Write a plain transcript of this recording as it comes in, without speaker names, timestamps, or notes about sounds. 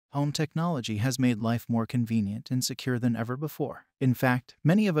Home technology has made life more convenient and secure than ever before. In fact,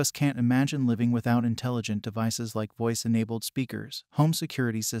 many of us can't imagine living without intelligent devices like voice-enabled speakers, home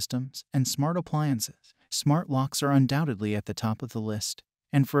security systems, and smart appliances. Smart locks are undoubtedly at the top of the list,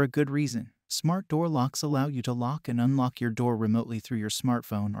 and for a good reason. Smart door locks allow you to lock and unlock your door remotely through your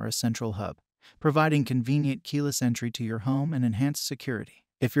smartphone or a central hub, providing convenient keyless entry to your home and enhanced security.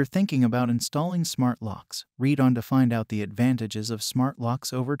 If you're thinking about installing smart locks, read on to find out the advantages of smart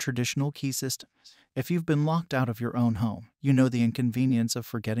locks over traditional key systems. If you've been locked out of your own home, you know the inconvenience of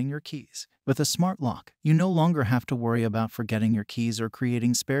forgetting your keys. With a smart lock, you no longer have to worry about forgetting your keys or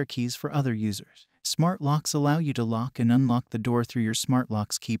creating spare keys for other users. Smart locks allow you to lock and unlock the door through your smart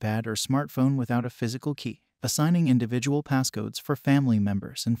lock's keypad or smartphone without a physical key. Assigning individual passcodes for family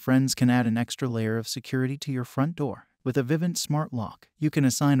members and friends can add an extra layer of security to your front door. With a Vivint Smart Lock, you can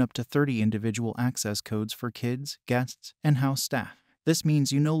assign up to 30 individual access codes for kids, guests, and house staff. This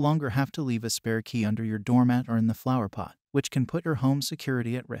means you no longer have to leave a spare key under your doormat or in the flower pot, which can put your home's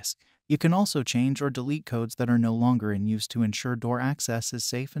security at risk. You can also change or delete codes that are no longer in use to ensure door access is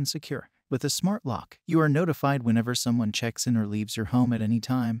safe and secure. With a smart lock, you are notified whenever someone checks in or leaves your home at any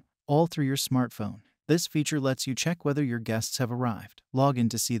time, all through your smartphone. This feature lets you check whether your guests have arrived, log in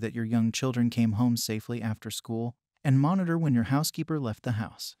to see that your young children came home safely after school, and monitor when your housekeeper left the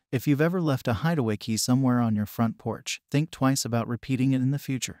house. If you've ever left a hideaway key somewhere on your front porch, think twice about repeating it in the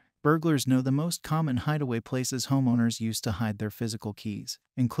future. Burglars know the most common hideaway places homeowners use to hide their physical keys,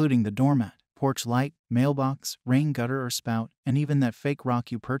 including the doormat, porch light, mailbox, rain gutter or spout, and even that fake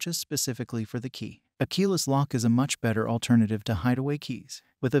rock you purchased specifically for the key. A keyless lock is a much better alternative to hideaway keys.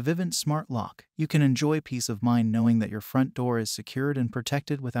 With a Vivint Smart Lock, you can enjoy peace of mind knowing that your front door is secured and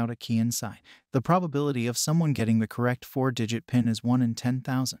protected without a key inside. The probability of someone getting the correct 4-digit PIN is 1 in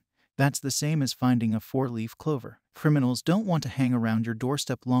 10,000. That's the same as finding a 4-leaf clover. Criminals don't want to hang around your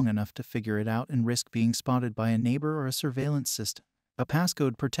doorstep long enough to figure it out and risk being spotted by a neighbor or a surveillance system. A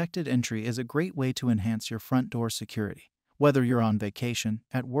passcode-protected entry is a great way to enhance your front door security, whether you're on vacation,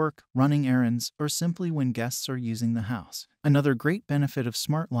 at work, running errands, or simply when guests are using the house. Another great benefit of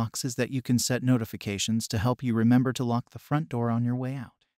smart locks is that you can set notifications to help you remember to lock the front door on your way out.